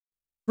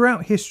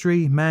Throughout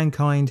history,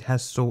 mankind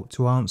has sought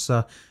to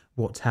answer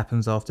what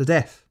happens after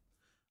death.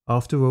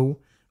 After all,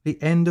 the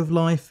end of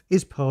life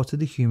is part of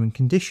the human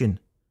condition.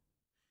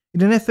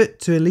 In an effort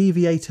to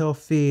alleviate our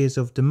fears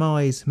of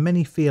demise,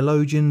 many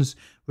theologians,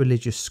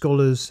 religious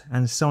scholars,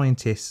 and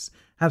scientists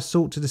have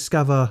sought to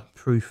discover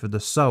proof of the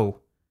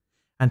soul,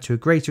 and to a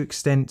greater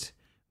extent,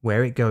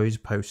 where it goes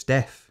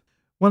post-death.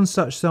 One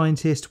such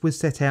scientist was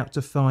set out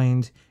to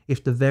find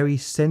if the very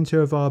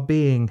centre of our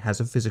being has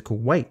a physical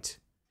weight.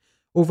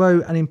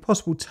 Although an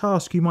impossible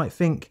task, you might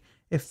think,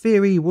 a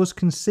theory was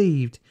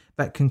conceived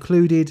that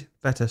concluded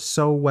that a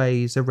soul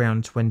weighs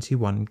around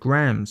 21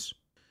 grams.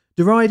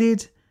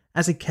 Derided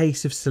as a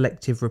case of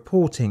selective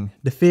reporting,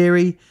 the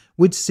theory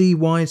would see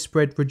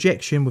widespread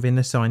rejection within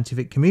the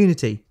scientific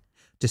community.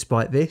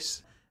 Despite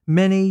this,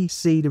 many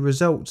see the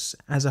results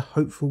as a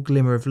hopeful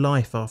glimmer of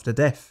life after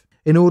death.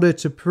 In order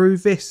to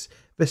prove this,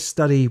 the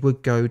study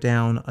would go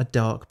down a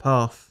dark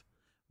path.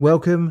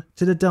 Welcome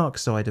to the dark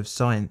side of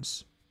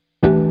science.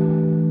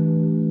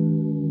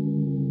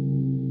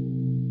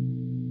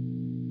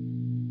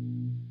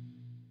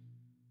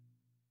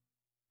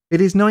 It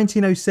is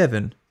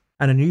 1907,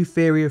 and a new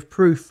theory of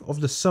proof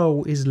of the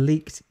soul is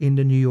leaked in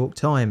the New York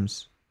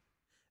Times.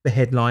 The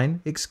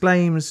headline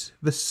exclaims,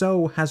 "The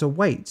soul has a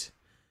weight."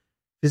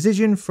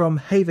 Physician from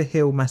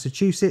Haverhill,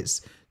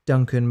 Massachusetts,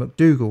 Duncan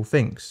MacDougall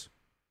thinks.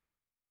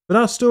 But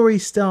our story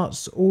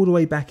starts all the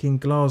way back in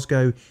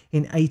Glasgow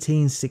in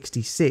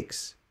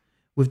 1866,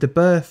 with the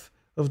birth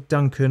of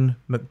Duncan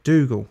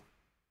MacDougall.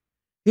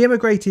 He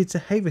emigrated to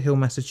Haverhill,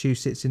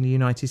 Massachusetts in the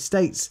United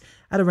States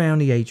at around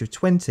the age of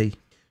 20.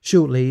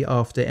 Shortly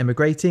after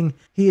emigrating,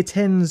 he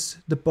attends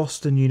the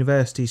Boston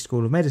University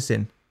School of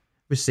Medicine,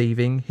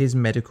 receiving his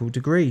medical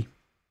degree.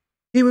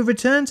 He would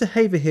return to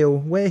Haverhill,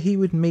 where he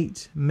would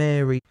meet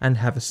Mary and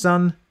have a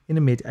son in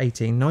the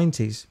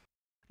mid-1890s.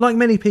 Like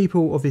many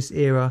people of this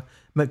era,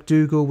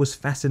 MacDougall was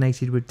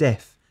fascinated with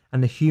death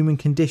and the human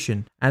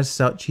condition. As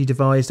such, he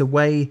devised a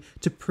way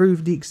to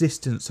prove the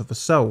existence of a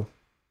soul.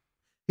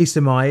 He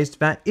surmised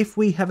that if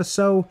we have a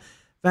soul,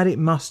 that it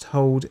must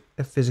hold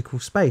a physical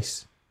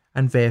space,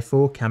 and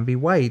therefore can be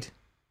weighed.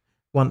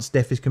 Once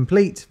death is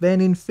complete,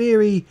 then in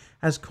theory,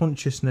 as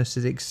consciousness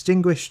is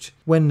extinguished,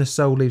 when the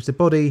soul leaves the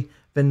body,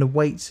 then the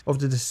weight of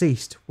the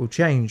deceased will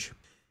change.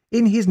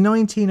 In his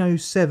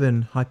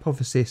 1907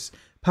 hypothesis,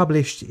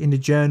 published in the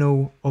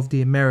Journal of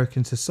the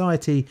American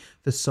Society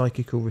for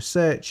Psychical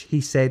Research, he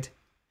said,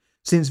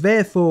 "Since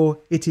therefore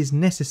it is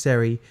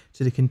necessary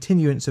to the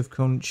continuance of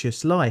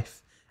conscious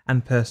life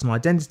and personal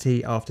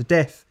identity after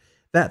death,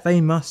 that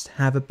they must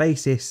have a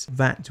basis,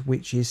 that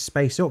which is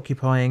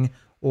space-occupying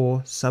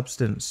or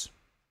substance.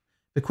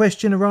 The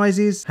question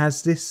arises,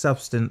 has this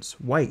substance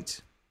weight?"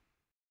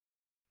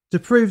 To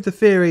prove the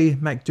theory,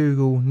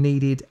 MacDougall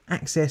needed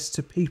access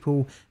to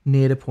people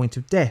near the point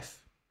of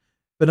death.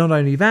 But not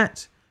only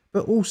that,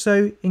 but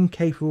also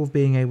incapable of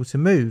being able to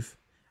move,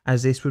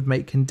 as this would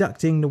make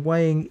conducting the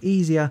weighing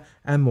easier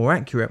and more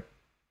accurate.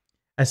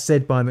 As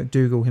said by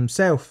MacDougall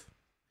himself,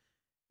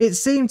 "It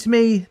seemed to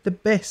me the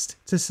best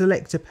to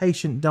select a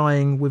patient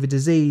dying with a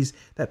disease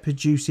that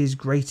produces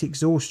great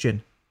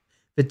exhaustion,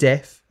 the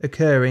death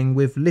occurring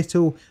with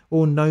little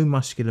or no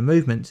muscular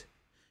movement,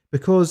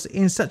 because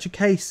in such a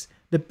case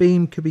the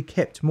beam could be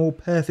kept more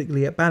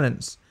perfectly at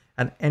balance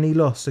and any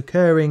loss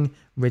occurring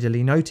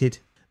readily noted.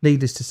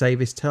 Needless to say,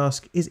 this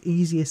task is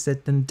easier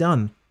said than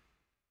done,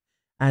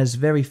 as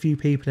very few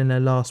people in their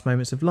last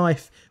moments of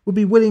life would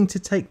be willing to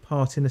take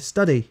part in a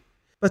study.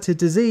 But a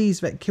disease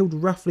that killed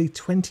roughly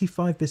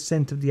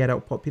 25% of the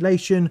adult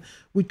population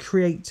would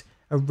create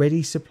a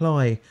ready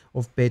supply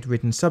of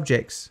bedridden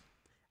subjects,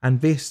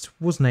 and this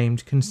was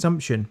named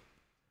consumption,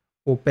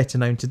 or better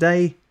known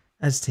today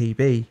as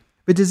TB.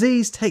 The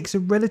disease takes a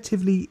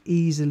relatively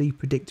easily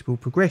predictable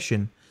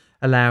progression,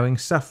 allowing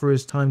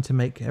sufferers time to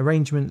make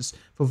arrangements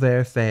for their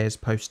affairs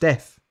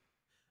post-death.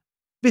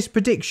 This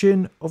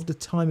prediction of the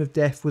time of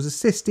death was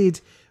assisted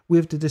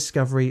with the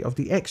discovery of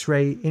the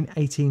X-ray in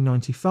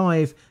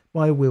 1895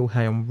 by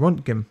Wilhelm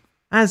Röntgen.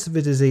 As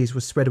the disease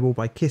was spreadable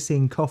by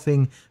kissing,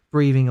 coughing,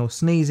 breathing or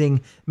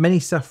sneezing, many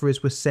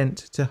sufferers were sent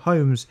to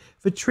homes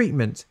for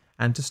treatment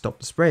and to stop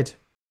the spread.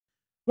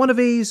 One of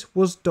these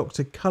was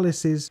Dr.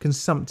 Cullis's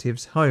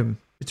consumptive's home.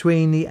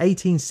 Between the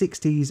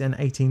 1860s and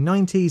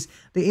 1890s,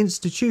 the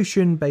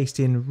institution, based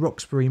in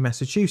Roxbury,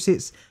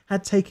 Massachusetts,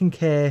 had taken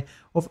care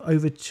of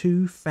over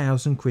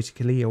 2,000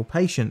 critically ill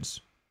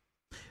patients.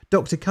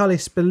 Dr.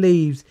 Cullis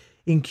believed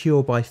in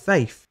cure by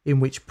faith,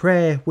 in which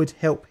prayer would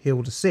help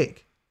heal the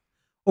sick.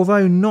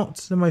 Although not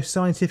the most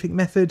scientific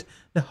method,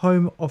 the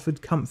home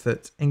offered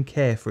comfort and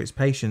care for its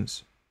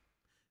patients.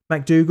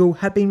 MacDougall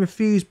had been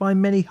refused by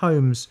many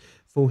homes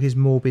for his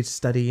morbid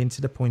study into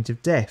the point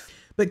of death,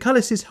 but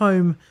Cullis's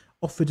home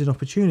offered an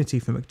opportunity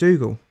for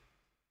MacDougall.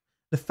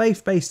 The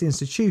faith-based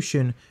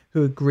institution,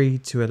 who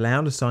agreed to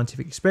allow the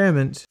scientific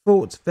experiment,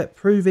 thought that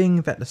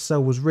proving that the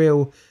soul was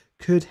real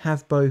could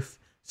have both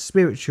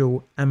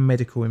spiritual and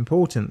medical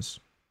importance.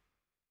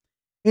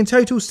 In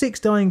total, 6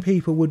 dying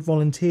people would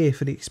volunteer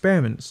for the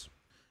experiments.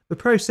 The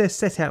process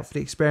set out for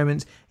the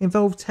experiment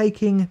involved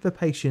taking the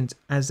patient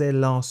as their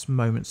last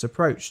moments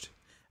approached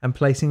and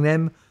placing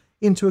them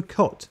into a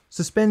cot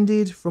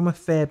suspended from a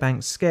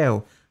Fairbanks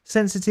scale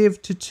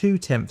sensitive to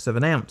 0.2 of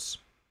an ounce.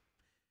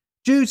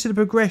 Due to the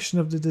progression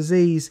of the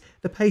disease,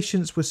 the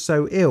patients were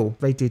so ill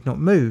they did not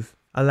move,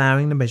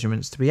 allowing the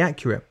measurements to be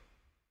accurate.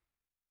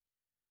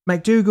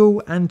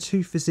 MacDougall and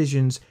 2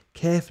 physicians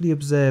carefully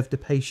observed the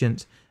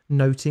patient,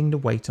 noting the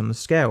weight on the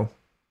scale.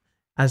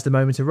 As the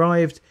moment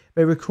arrived,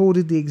 they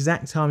recorded the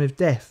exact time of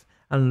death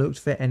and looked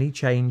for any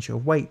change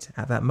of weight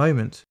at that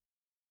moment.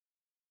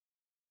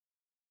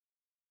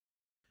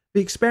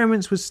 The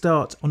experiments would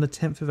start on the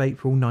 10th of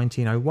April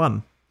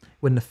 1901,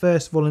 when the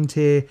first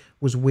volunteer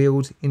was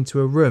wheeled into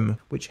a room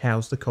which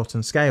housed the cot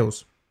and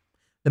scales.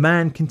 The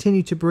man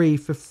continued to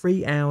breathe for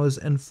 3 hours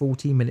and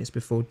 40 minutes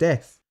before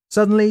death.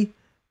 Suddenly,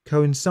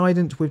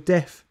 coincident with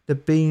death, the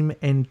beam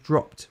end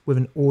dropped with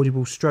an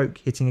audible stroke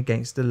hitting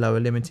against the lower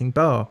limiting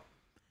bar,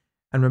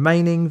 and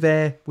remaining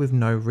there with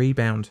no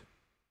rebound.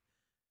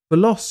 The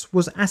loss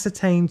was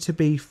ascertained to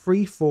be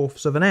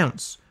 3/4 of an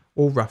ounce,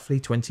 or roughly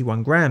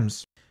 21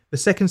 grams. The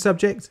second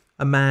subject,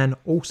 a man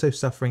also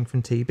suffering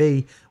from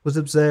TB, was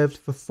observed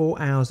for 4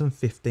 hours and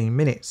 15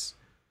 minutes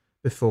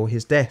before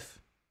his death,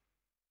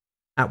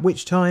 at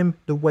which time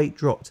the weight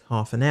dropped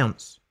 1/2 an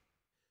ounce.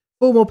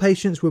 4 more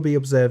patients will be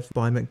observed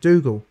by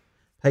MacDougall.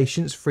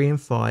 Patients 3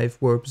 and 5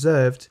 were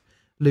observed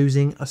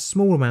losing a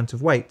small amount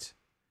of weight,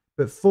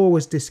 but 4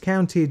 was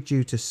discounted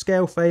due to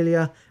scale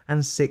failure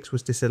and 6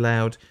 was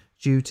disallowed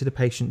due to the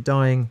patient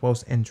dying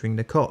whilst entering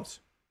the cot.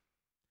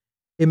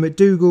 In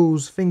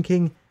MacDougall's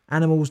thinking,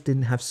 animals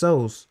didn't have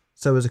souls,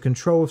 so as a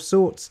control of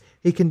sorts,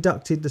 he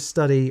conducted the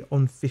study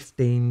on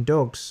 15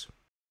 dogs.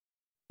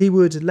 He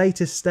would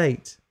later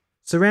state,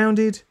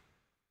 surrounded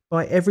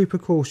by every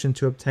precaution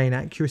to obtain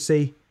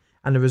accuracy,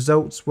 and the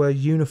results were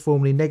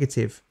uniformly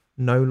negative,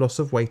 no loss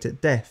of weight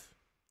at death.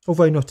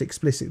 Although not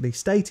explicitly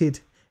stated,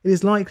 it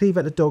is likely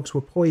that the dogs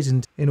were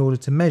poisoned in order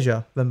to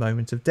measure the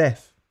moment of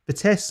death. The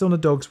tests on the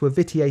dogs were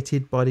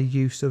vitiated by the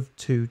use of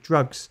 2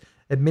 drugs,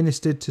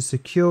 administered to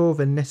secure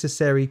the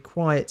necessary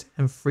quiet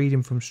and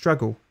freedom from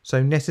struggle,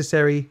 so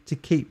necessary to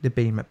keep the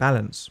beam at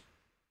balance.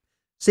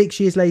 6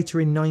 years later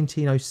in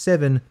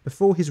 1907,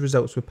 before his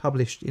results were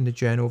published in the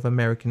Journal of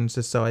American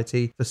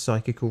Society for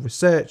Psychical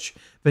Research,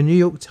 the New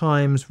York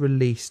Times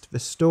released the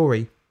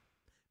story.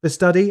 The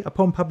study,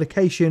 upon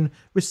publication,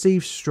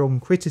 received strong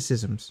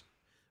criticisms.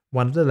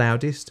 One of the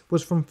loudest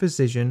was from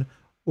physician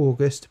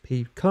August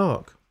P.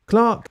 Clark.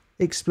 Clark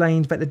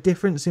explained that the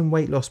difference in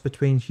weight loss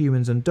between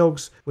humans and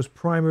dogs was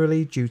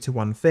primarily due to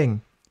one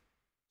thing: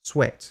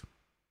 sweat.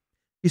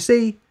 You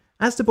see,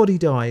 as the body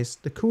dies,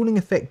 the cooling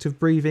effect of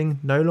breathing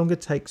no longer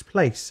takes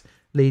place,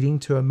 leading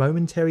to a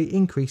momentary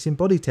increase in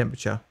body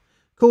temperature,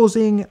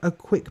 causing a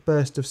quick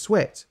burst of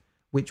sweat,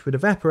 which would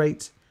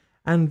evaporate,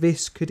 and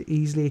this could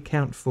easily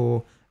account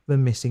for the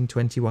missing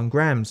 21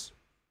 grams.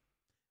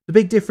 The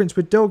big difference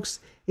with dogs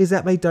is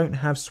that they don't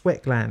have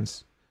sweat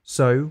glands,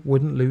 so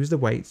wouldn't lose the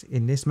weight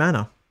in this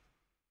manner.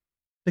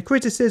 The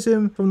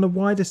criticism from the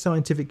wider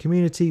scientific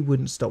community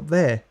wouldn't stop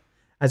there,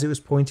 as it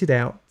was pointed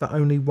out that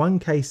only 1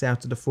 case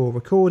out of the 4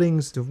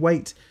 recordings of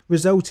weight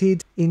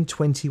resulted in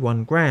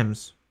 21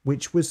 grams,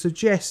 which would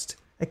suggest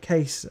a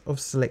case of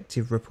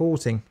selective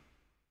reporting.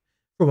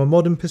 From a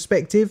modern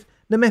perspective,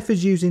 the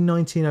methods used in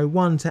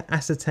 1901 to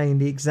ascertain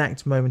the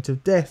exact moment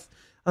of death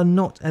are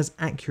not as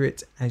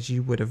accurate as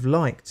you would have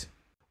liked.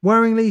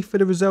 Worryingly for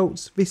the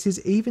results, this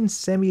is even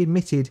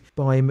semi-admitted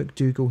by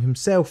MacDougall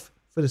himself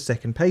for the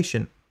second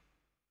patient.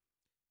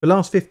 The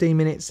last 15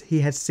 minutes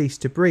he had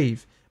ceased to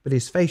breathe, but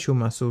his facial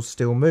muscles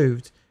still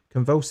moved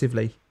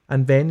convulsively,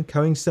 and then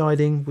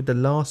coinciding with the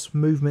last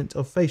movement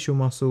of facial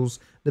muscles,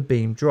 the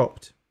beam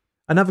dropped.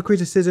 Another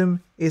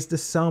criticism is the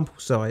sample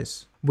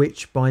size,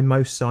 which by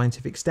most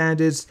scientific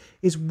standards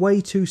is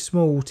way too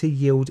small to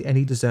yield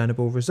any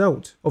discernible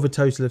result, of a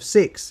total of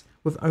 6,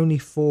 with only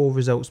 4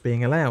 results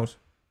being allowed.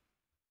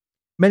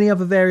 Many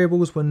other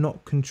variables were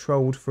not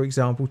controlled, for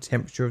example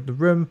temperature of the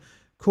room,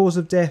 cause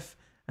of death,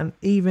 and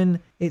even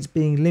its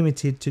being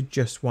limited to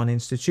just one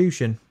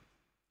institution.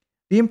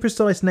 The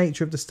imprecise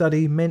nature of the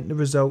study meant the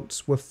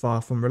results were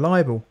far from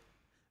reliable,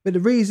 but the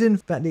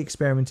reason that the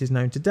experiment is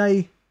known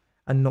today,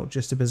 and not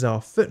just a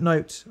bizarre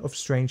footnote of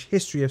strange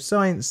history of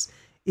science,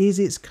 is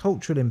its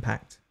cultural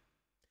impact.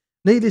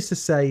 Needless to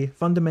say,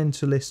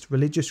 fundamentalist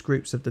religious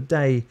groups of the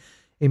day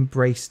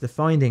embraced the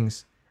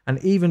findings,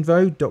 and even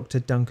though Dr.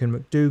 Duncan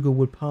MacDougall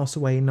would pass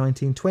away in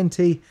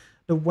 1920,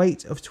 the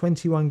weight of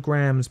 21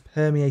 grams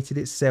permeated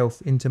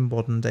itself into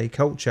modern day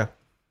culture.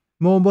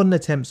 More modern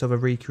attempts of a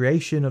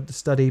recreation of the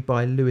study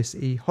by Lewis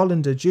E.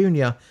 Hollander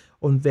Jr.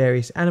 on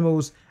various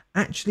animals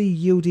actually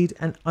yielded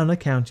an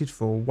unaccounted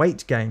for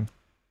weight gain.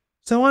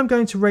 So I'm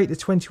going to rate the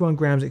 21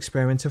 grams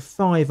experiment a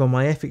 5 on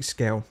my ethics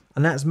scale,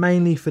 and that's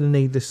mainly for the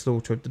needless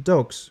slaughter of the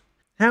dogs.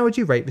 How would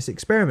you rate this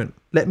experiment?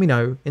 Let me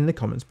know in the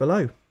comments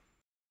below.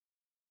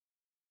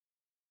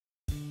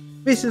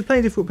 This is a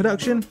Plain Difficult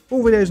production.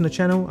 All videos on the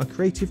channel are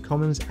Creative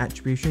Commons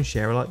Attribution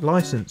Share Alike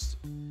licensed.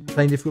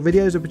 Plain Difficult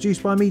videos are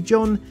produced by me,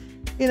 John,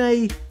 in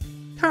a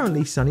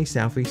currently sunny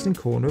southeastern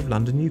corner of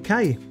London,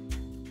 UK.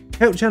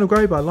 Help the channel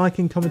grow by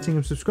liking, commenting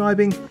and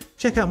subscribing.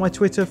 Check out my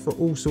Twitter for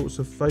all sorts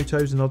of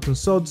photos and odds and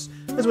sods,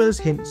 as well as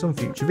hints on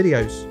future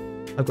videos.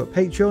 I've got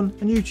Patreon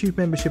and YouTube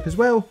membership as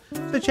well,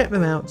 so check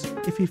them out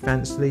if you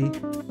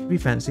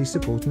fancy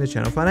supporting the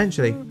channel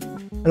financially.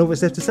 And all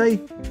that's left to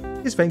say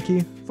is thank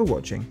you for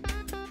watching.